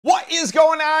is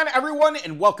going on, everyone,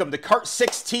 and welcome to Cart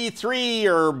 6T3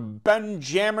 or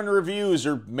Benjamin Reviews,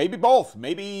 or maybe both.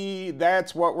 Maybe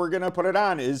that's what we're going to put it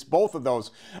on, is both of those.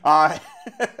 My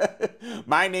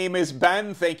name is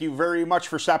Ben. Thank you very much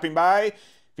for stopping by. If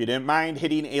you didn't mind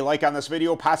hitting a like on this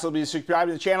video, possibly subscribe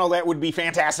to the channel, that would be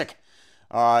fantastic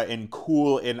and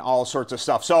cool and all sorts of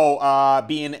stuff. So,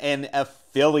 being an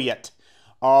affiliate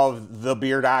of the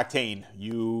Beard Octane,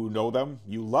 you know them,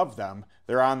 you love them.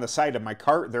 They're on the side of my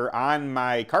cart. They're on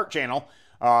my cart channel,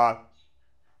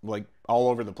 like all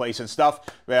over the place and stuff,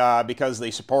 because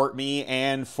they support me,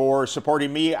 and for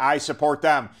supporting me, I support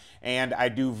them. And I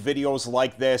do videos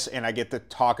like this, and I get to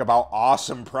talk about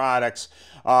awesome products.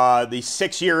 The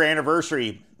 6-year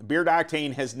anniversary. Beard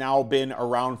Octane has now been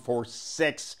around for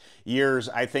 6 years.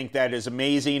 I think that is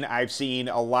amazing. I've seen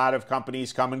a lot of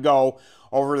companies come and go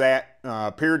over that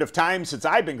period of time since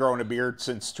I've been growing a beard,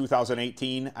 since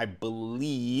 2018. I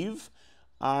believe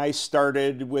I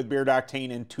started with Beard Octane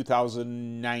in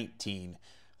 2019.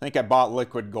 I think I bought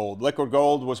Liquid Gold. Liquid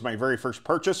Gold was my very first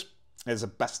purchase, as the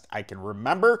best I can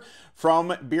remember,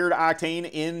 from Beard Octane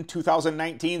in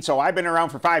 2019. So I've been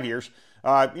around for 5 years.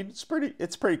 It's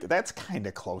pretty, that's kind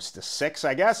of close to 6,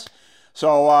 I guess.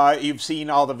 So you've seen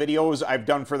all the videos I've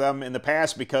done for them in the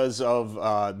past because of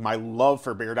my love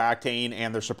for Beard Octane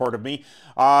and their support of me.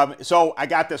 So I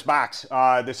got this box,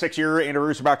 the 6-year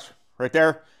anniversary box right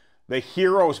there, the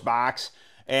Heroes box.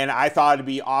 And I thought it'd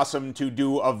be awesome to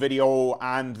do a video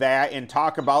on that and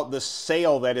talk about the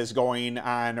sale that is going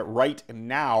on right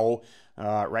now,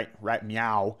 right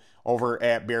meow, over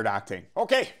at Beard Octane.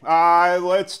 Okay,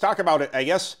 let's talk about it, I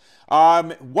guess.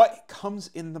 What comes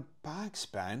in the box,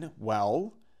 Ben?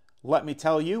 Well, let me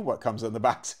tell you what comes in the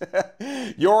box.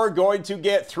 You're going to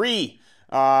get 3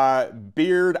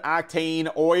 Beard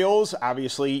Octane oils.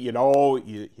 Obviously, you know,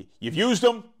 you've used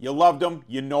them, you loved them,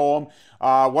 you know them.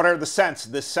 What are the scents?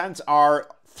 The scents are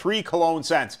 3 cologne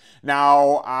scents.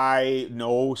 Now,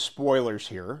 no spoilers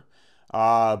here,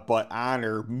 but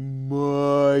Honor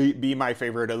might be my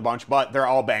favorite of the bunch, but they're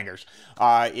all bangers.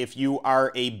 If you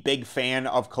are a big fan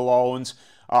of colognes,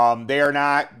 they are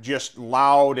not just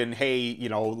loud and, hey, you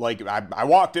know, like I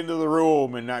walked into the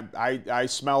room and I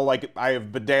smell like I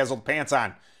have bedazzled pants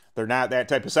on. They're not that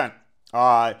type of scent.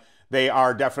 They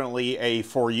are definitely a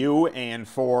for you and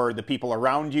for the people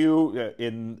around you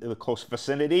in the close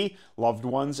vicinity, loved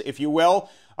ones, if you will.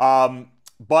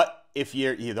 But if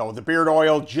you know, the beard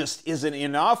oil just isn't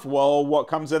enough, well, what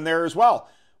comes in there as well?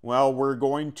 Well, we're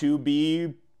going to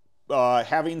be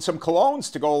having some colognes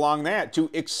to go along that to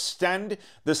extend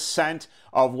the scent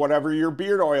of whatever your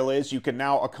beard oil is. You can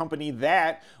now accompany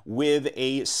that with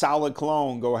a solid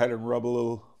cologne. Go ahead and rub a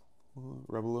little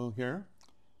here.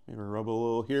 Maybe rub a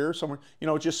little here somewhere. You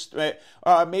know, just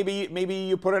maybe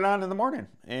you put it on in the morning,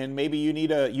 and maybe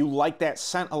you like that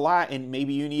scent a lot, and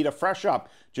maybe you need a fresh up.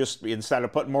 Just instead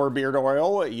of putting more beard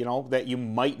oil, you know, that you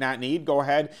might not need, go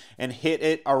ahead and hit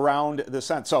it around the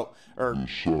scent.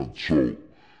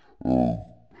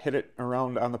 Hit it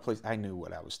around on the place. I knew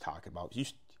what I was talking about.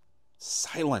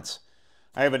 Silence.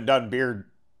 I haven't done beard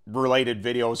related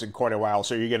videos in quite a while,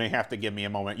 so you're gonna have to give me a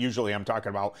moment. Usually I'm talking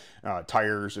about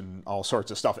tires and all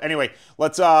sorts of stuff. Anyway,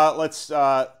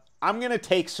 I'm gonna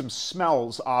take some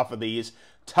smells off of these,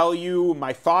 tell you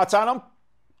my thoughts on them.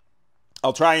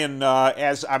 I'll try and,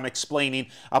 as I'm explaining,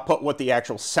 I'll put what the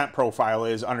actual scent profile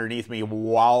is underneath me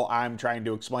while I'm trying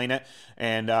to explain it.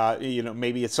 And, you know,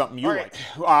 maybe it's something you like.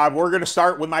 We're going to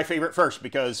start with my favorite first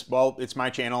because, well, it's my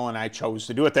channel and I chose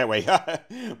to do it that way.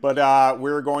 But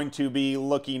we're going to be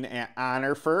looking at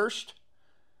Honor first.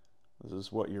 This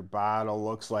is what your bottle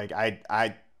looks like.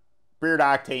 Beard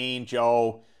Octane,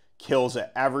 Joe, kills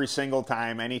it every single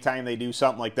time. Anytime they do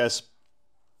something like this.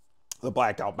 The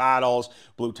blacked out bottles,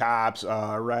 blue tops,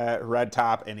 red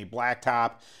top, any black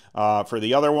top for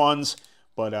the other ones.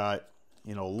 But,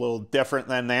 you know, a little different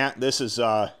than that. This is,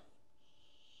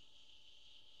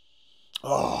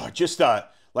 just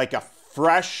like a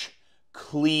fresh,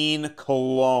 clean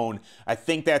cologne. I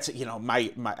think that's, you know,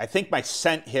 I think my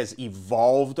scent has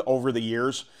evolved over the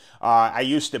years. I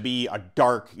used to be a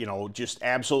dark, you know, just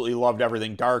absolutely loved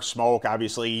everything dark. Smoke,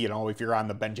 obviously, you know, if you're on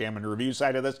the Benjamin review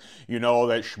side of this, you know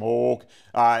that smoke.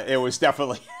 It was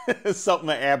definitely something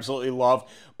I absolutely loved.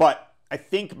 But I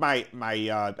think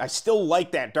I still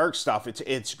like that dark stuff.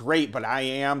 It's great, but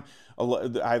I'm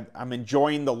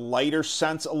enjoying the lighter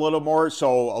scents a little more.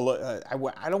 So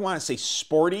I don't want to say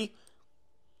sporty.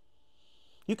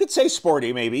 You could say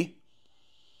sporty, maybe.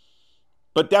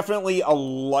 but definitely a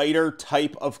lighter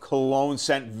type of cologne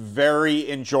scent. Very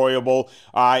enjoyable.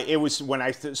 It was, when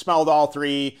I smelled all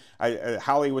three,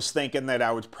 Holly was thinking that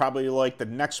I would probably like the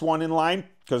next one in line,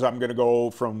 because I'm going to go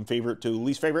from favorite to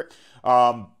least favorite.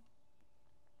 And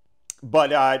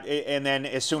then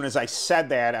as soon as I said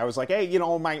that, I was like, hey, you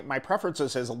know, my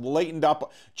preferences has lightened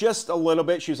up just a little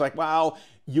bit. She was like, well,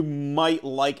 you might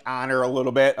like Honor a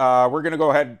little bit. We're going to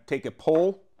go ahead and take a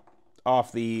pull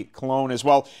off the cologne as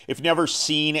well. If you've never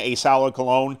seen a solid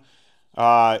cologne,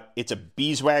 it's a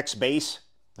beeswax base.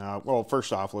 Well,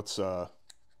 first off, let's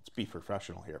be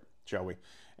professional here, shall we?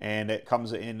 And it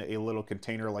comes in a little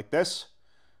container like this.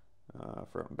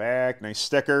 Front and back, nice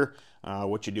sticker.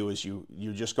 What you do is you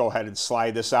just go ahead and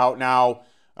slide this out. Now,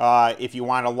 if you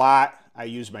want a lot, I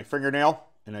use my fingernail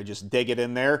and I just dig it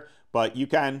in there. But you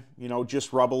can, you know,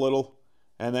 just rub a little,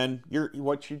 and then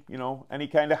any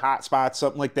kind of hot spots,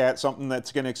 something like that, something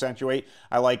that's going to accentuate.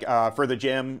 I like for the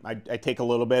gym, I take a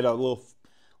little bit, a little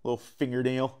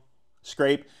fingernail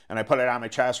scrape, and I put it on my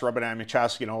chest, rub it on my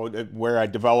chest, you know, where I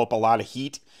develop a lot of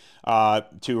heat.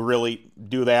 To really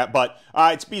do that, but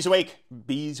it's beeswax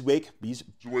base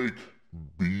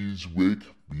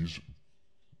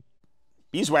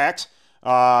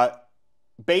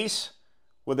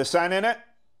with a scent in it.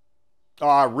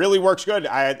 Really works good.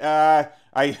 I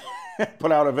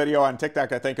put out a video on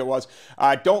TikTok, I think it was.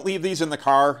 Don't leave these in the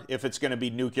car if it's going to be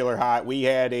nuclear hot. We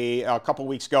had a couple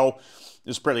weeks ago. It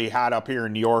was pretty hot up here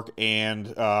in New York, and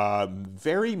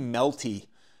very melty.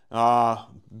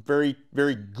 Very,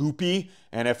 very goopy,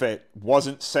 and if it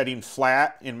wasn't setting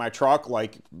flat in my truck,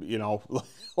 like, you know,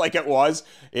 like it was,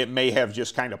 it may have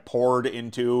just kind of poured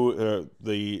into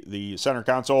the center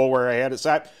console where I had it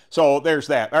set. So there's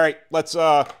that. All right, let's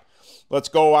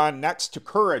go on next to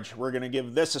Courage. We're gonna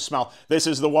give this a smell. This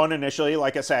is the one initially,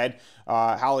 like I said,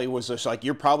 Holly was just like,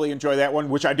 you probably enjoy that one,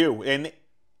 which I do, and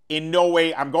in no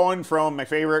way I'm going from my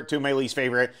favorite to my least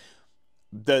favorite.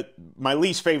 My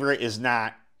least favorite is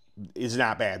not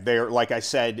bad. They're, like I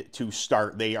said to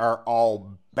start, they are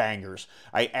all bangers.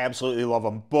 I absolutely love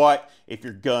them. But if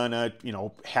you're gonna, you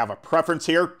know, have a preference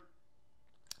here,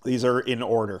 these are in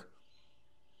order.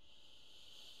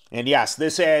 And yes,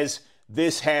 this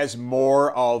has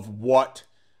more of what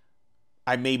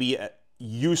I maybe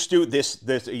used to.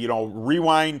 This, you know,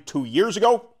 rewind 2 years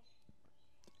ago.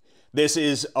 This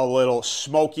is a little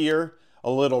smokier,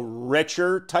 a little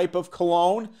richer type of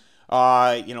cologne.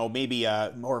 You know, maybe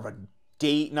more of a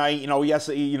date night. You know, yes,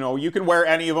 you know, you can wear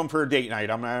any of them for a date night.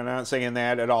 I'm not saying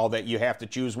that at all, that you have to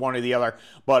choose one or the other.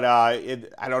 But I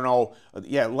don't know.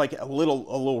 Yeah, like a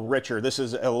little richer. This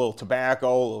is a little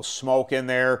tobacco, a little smoke in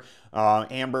there.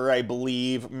 Amber, I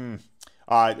believe.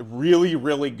 Really,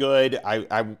 really good.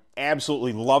 I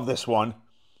absolutely love this one.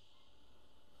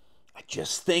 I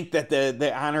just think that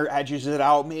the Honor edges it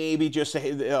out maybe just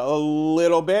a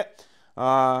little bit.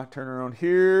 Turn around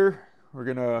here. We're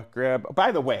gonna grab,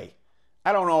 by the way,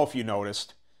 I don't know if you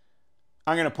noticed.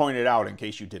 I'm gonna point it out in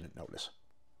case you didn't notice.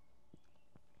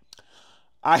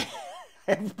 I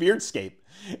have Beardscape,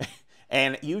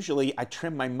 and usually I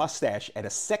trim my mustache at a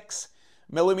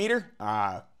 6mm.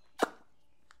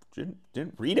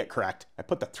 Didn't read it correct. I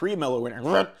put the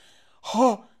 3mm.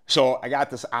 So I got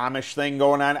this Amish thing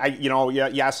going on.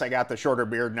 Yes, I got the shorter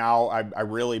beard now.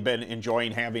 I've really been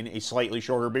enjoying having a slightly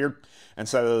shorter beard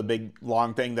instead of the big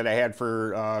long thing that I had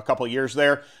for a couple of years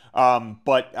there.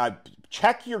 But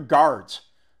check your guards.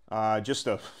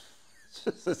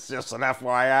 It's just an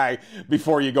FYI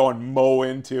before you go and mow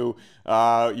into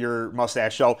your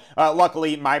mustache. So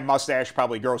luckily, my mustache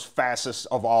probably grows fastest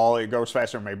of all. It grows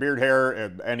faster than my beard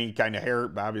hair, any kind of hair,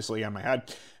 obviously, on my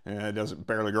head. It doesn't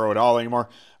barely grow at all anymore.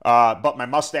 But my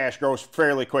mustache grows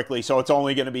fairly quickly, so it's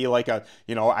only going to be like I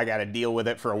got to deal with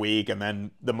it for a week, and then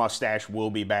the mustache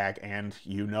will be back. And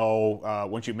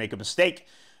once you make a mistake,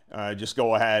 just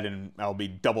go ahead and I'll be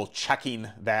double checking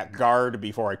that guard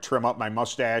before I trim up my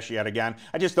mustache yet again.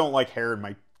 I just don't like hair in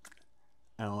my,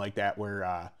 I don't like that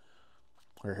where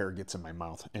hair gets in my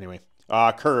mouth. Anyway,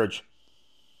 Courage.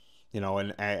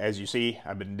 And as you see,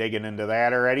 I've been digging into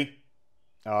that already.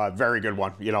 Very good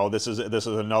one. This is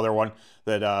another one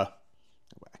that I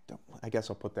guess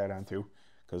I'll put that on too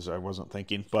because I wasn't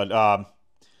thinking. But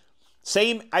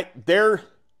they're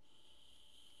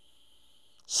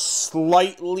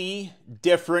slightly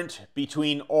different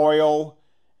between oil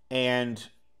and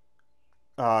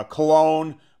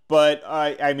cologne. But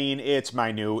I mean, it's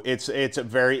minute. It's a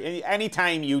very,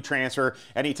 anytime you transfer,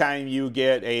 anytime you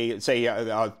get a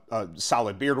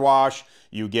solid beard wash,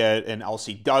 you get an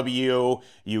LCW,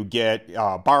 you get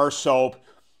bar soap,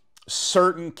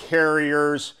 certain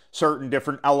carriers, certain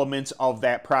different elements of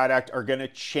that product are going to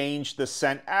change the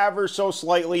scent ever so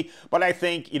slightly. But I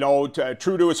think, you know,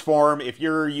 true to its form, if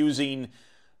you're using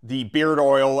the beard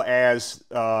oil as,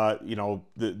 you know,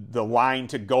 the line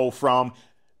to go from,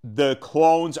 the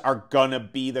clones are gonna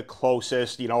be the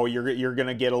closest. You know, you're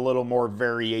gonna get a little more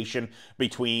variation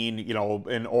between, you know,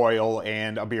 an oil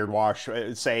and a beard wash.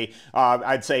 Say,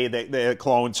 I'd say that the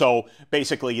clone. So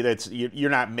basically,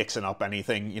 you're not mixing up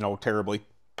anything, you know, terribly.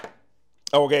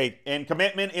 Okay, and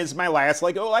commitment is my last.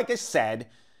 Like I said,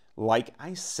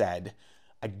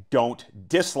 I don't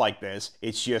dislike this.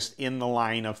 It's just in the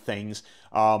line of things.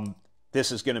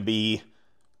 This is gonna be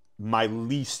my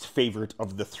least favorite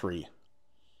of the three.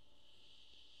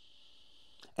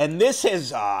 And this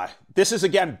is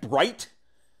again bright,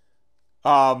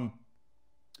 a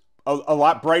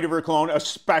lot brighter of a cologne,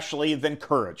 especially than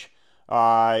Courage.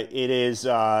 It is.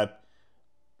 What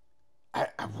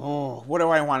do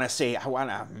I want to say? I want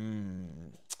to.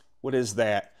 What is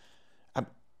that?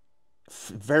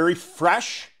 Very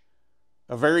fresh,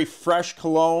 a very fresh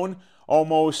cologne.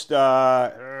 Almost like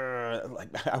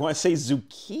I want to say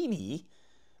zucchini,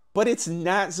 but it's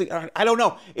not. I don't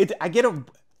know.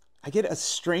 I get a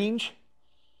strange,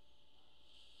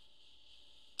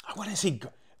 I want to say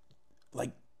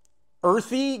like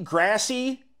earthy,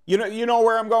 grassy. You know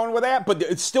where I'm going with that, but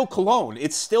it's still cologne.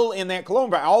 It's still in that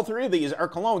cologne. But all three of these are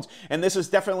colognes, and this is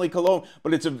definitely cologne.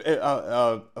 But it's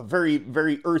a very,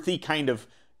 very earthy kind of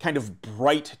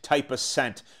bright type of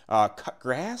scent. Cut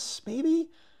grass, maybe.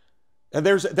 And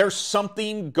there's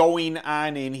something going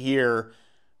on in here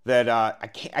that I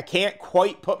can't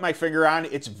quite put my finger on.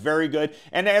 It's very good.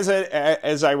 And as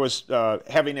I was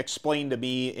having explained to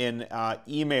me in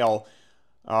email,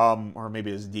 or maybe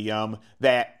it's DM,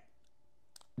 that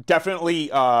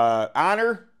definitely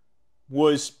Honor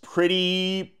was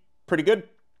pretty good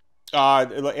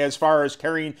as far as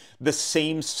carrying the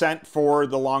same scent for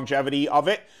the longevity of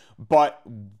it. But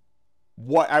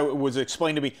what I was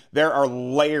explained to me, there are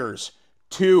layers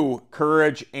to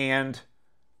Courage and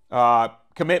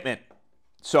Commitment.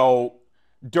 So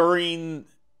during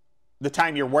the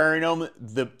time you're wearing them,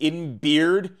 in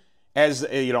beard, as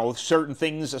you know, certain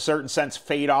things, a certain scents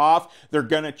fade off, they're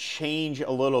gonna change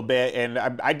a little bit. And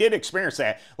I did experience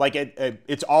that. Like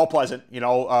it's all pleasant. You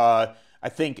know, I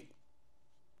think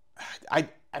I'm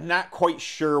not quite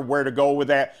sure where to go with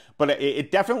that, but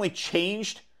it definitely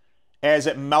changed as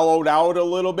it mellowed out a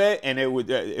little bit, and it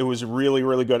was really,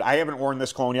 really good. I haven't worn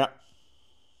this cologne yet.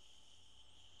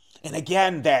 And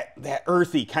again, that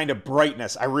earthy kind of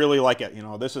brightness, I really like it. You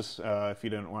know, this is if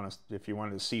you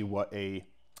wanted to see what a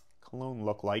cologne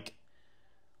looked like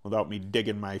without me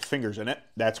digging my fingers in it,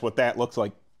 that's what that looks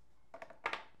like.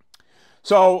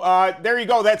 So there you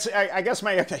go. That's I guess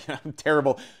I'm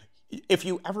terrible. If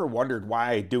you ever wondered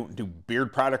why I don't do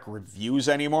beard product reviews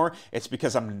anymore, it's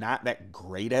because I'm not that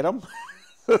great at them.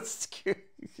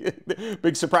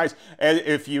 Big surprise.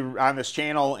 If you're on this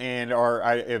channel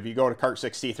if you go to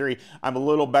Cart63, I'm a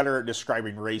little better at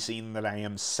describing racing than I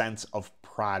am scents of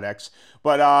products.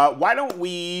 But why don't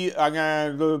I'm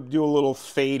gonna do a little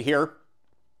fade here,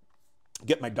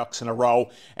 get my ducks in a row,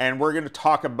 and we're gonna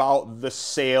talk about the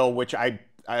sale, which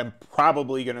I'm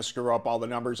probably going to screw up all the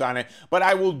numbers on it, but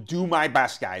I will do my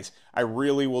best, guys. I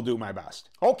really will do my best.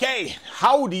 Okay,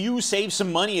 how do you save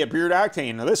some money at Beard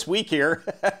Octane? Now, this week here,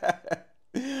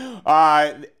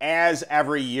 as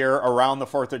every year around the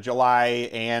 4th of July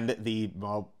and the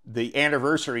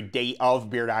anniversary date of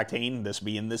Beard Octane, this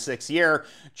being the 6th year,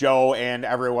 Joe and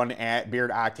everyone at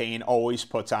Beard Octane always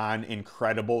puts on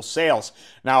incredible sales.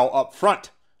 Now, up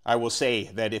front, I will say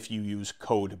that if you use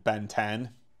code BEN10,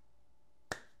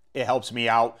 it helps me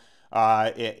out.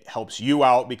 It helps you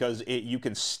out because you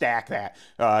can stack that.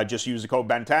 Just use the code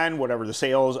BEN10, whatever the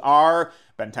sales are.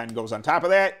 BEN10 goes on top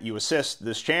of that. You assist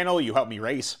this channel. You help me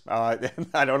race. I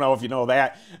don't know if you know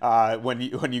that. When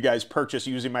you guys purchase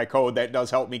using my code, that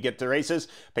does help me get to races.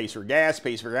 Pays for gas,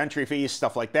 pays for entry fees,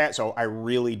 stuff like that. So I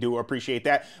really do appreciate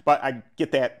that. But I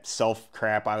get that self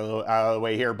crap out of the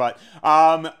way here. But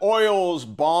oils,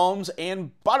 balms,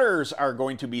 and butters are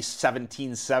going to be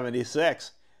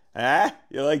 $17.76.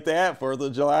 You like that? 4th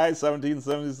of July,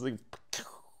 1776.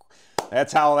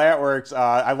 That's how that works.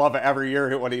 I love it every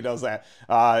year when he does that.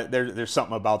 There's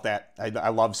something about that. I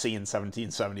love seeing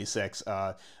 1776.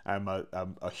 I'm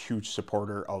a huge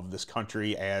supporter of this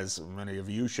country, as many of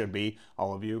you should be.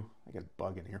 All of you. I got a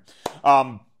bug in here.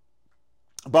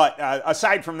 But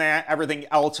aside from that, everything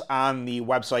else on the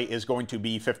website is going to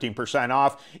be 15%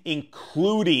 off,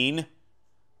 including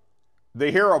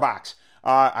the Hero Box.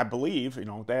 I believe, you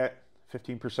know, that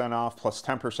 15% off plus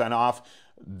 10% off.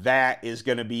 That is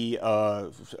going to be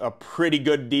a pretty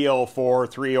good deal for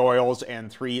 3 oils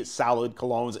and 3 solid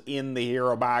colognes in the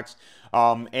hero box.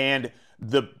 And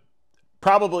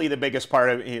probably the biggest part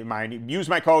of mine, use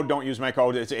my code, don't use my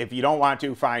code. If you don't want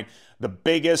to, fine. The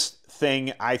biggest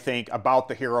thing I think about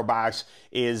the hero box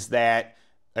is that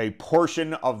a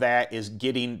portion of that is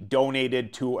getting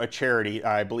donated to a charity.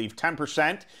 I believe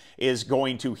 10% is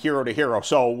going to Hero to Hero.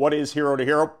 So what is Hero to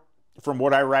Hero? From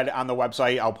what I read on the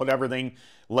website, I'll put everything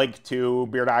linked to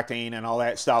Beard Octane and all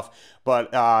that stuff.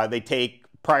 But they take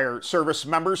prior service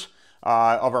members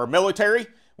of our military.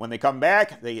 When they come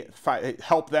back, they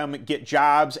help them get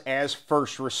jobs as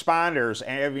first responders,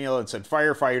 ambulance and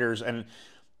firefighters, and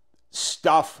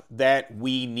stuff that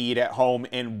we need at home.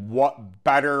 And what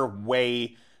better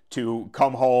way to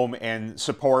come home and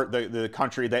support the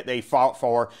country that they fought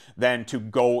for than to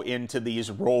go into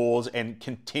these roles and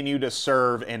continue to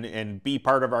serve and be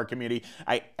part of our community.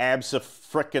 I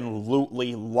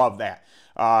abso-freaking-lutely love that.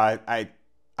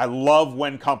 I love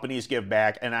when companies give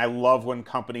back, and I love when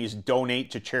companies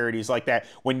donate to charities like that.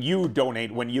 When you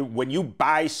donate, when you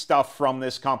buy stuff from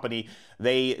this company,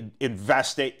 they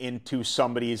invest it into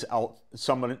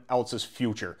someone else's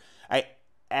future. I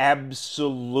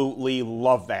absolutely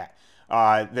love that.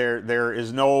 There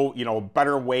is no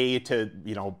better way to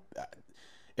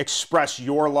express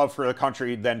your love for the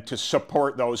country than to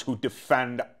support those who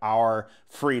defend our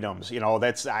freedoms.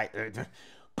 That's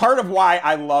part of why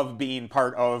I love being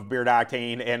part of Beard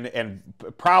Octane and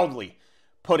proudly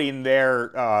putting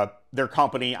their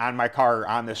company on my car,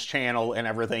 on this channel and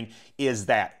everything, is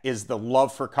the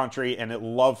love for country and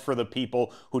love for the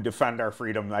people who defend our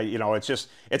freedom.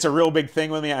 It's a real big thing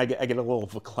with me. I get a little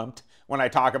verklempt when I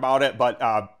talk about it, but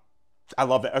I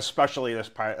love it, especially this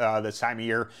time of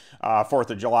year,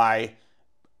 4th of July.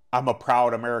 I'm a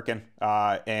proud American,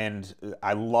 and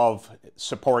I love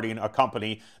supporting a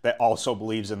company that also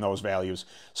believes in those values.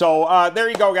 So there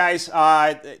you go, guys.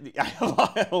 A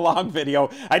long video.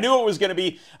 I knew it was going to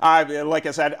be, like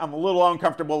I said, I'm a little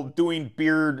uncomfortable doing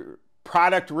beard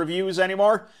product reviews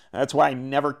anymore. That's why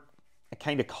I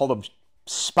kind of call them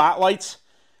spotlights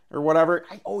or whatever.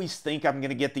 I always think I'm going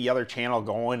to get the other channel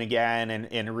going again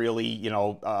and really,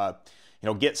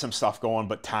 get some stuff going,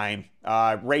 but time.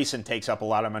 Racing takes up a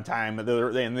lot of my time.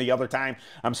 And the other time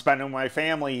I'm spending with my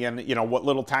family, and what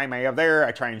little time I have there,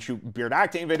 I try and shoot Beard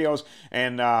Octane videos,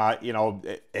 and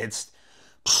it's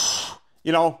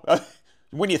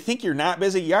when you think you're not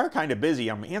busy, you are kind of busy.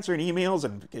 I'm answering emails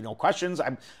and questions.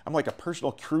 I'm like a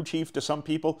personal crew chief to some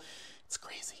people. It's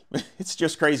crazy. It's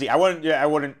just crazy. I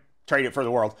wouldn't trade it for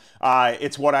the world.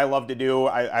 It's what I love to do.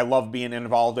 I love being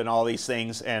involved in all these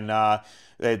things, and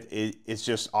it's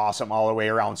just awesome all the way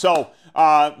around. So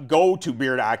go to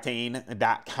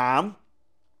beardoctane.com.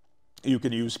 You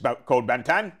can use code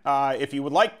BEN10 if you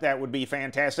would like. That would be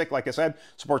fantastic. Like I said,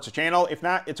 supports the channel. If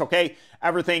not, it's okay.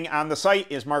 Everything on the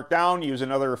site is marked down. Use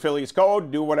another affiliate's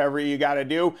code. Do whatever you got to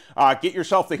do. Get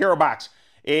yourself the Hero Box.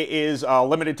 It is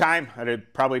limited time. I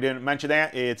probably didn't mention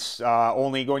that. It's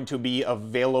only going to be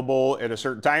available at a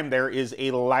certain time. There is a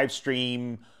live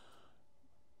stream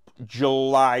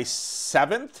July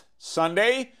 7th,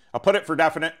 Sunday. I'll put it for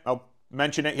definite. I'll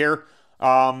mention it here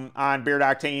on Beard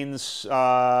Octane's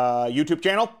YouTube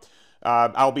channel.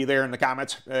 I'll be there in the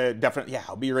comments. Definitely, yeah,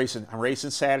 I'll be racing. I'm racing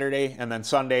Saturday, and then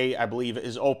Sunday, I believe,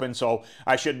 is open. So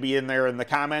I should be in there in the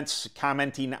comments,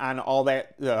 commenting on all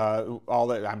that.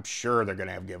 I'm sure they're going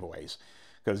to have giveaways,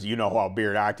 because you know how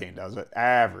Beard Octane does it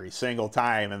every single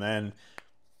time. And then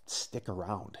stick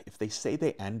around. If they say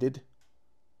they ended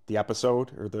the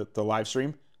episode or the live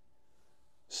stream,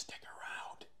 stick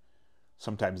around.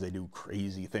 Sometimes they do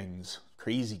crazy things,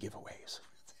 crazy giveaways.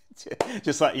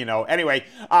 Just let you know. Anyway,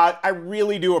 I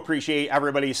really do appreciate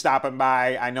everybody stopping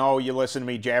by. I know you listen to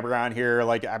me jabber on here,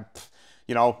 like it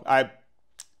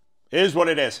is what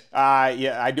it is.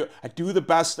 Yeah, I do the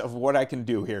best of what I can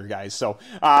do here, guys. So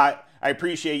I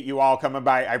appreciate you all coming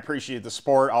by. I appreciate the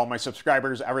support, all my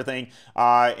subscribers, everything.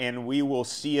 And we will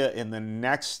see you in the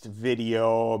next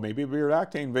video. Maybe a Beard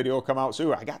Octane video will come out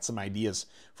soon. I got some ideas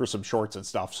for some shorts and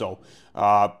stuff, so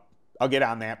I'll get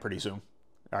on that pretty soon.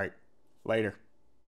 All right, later.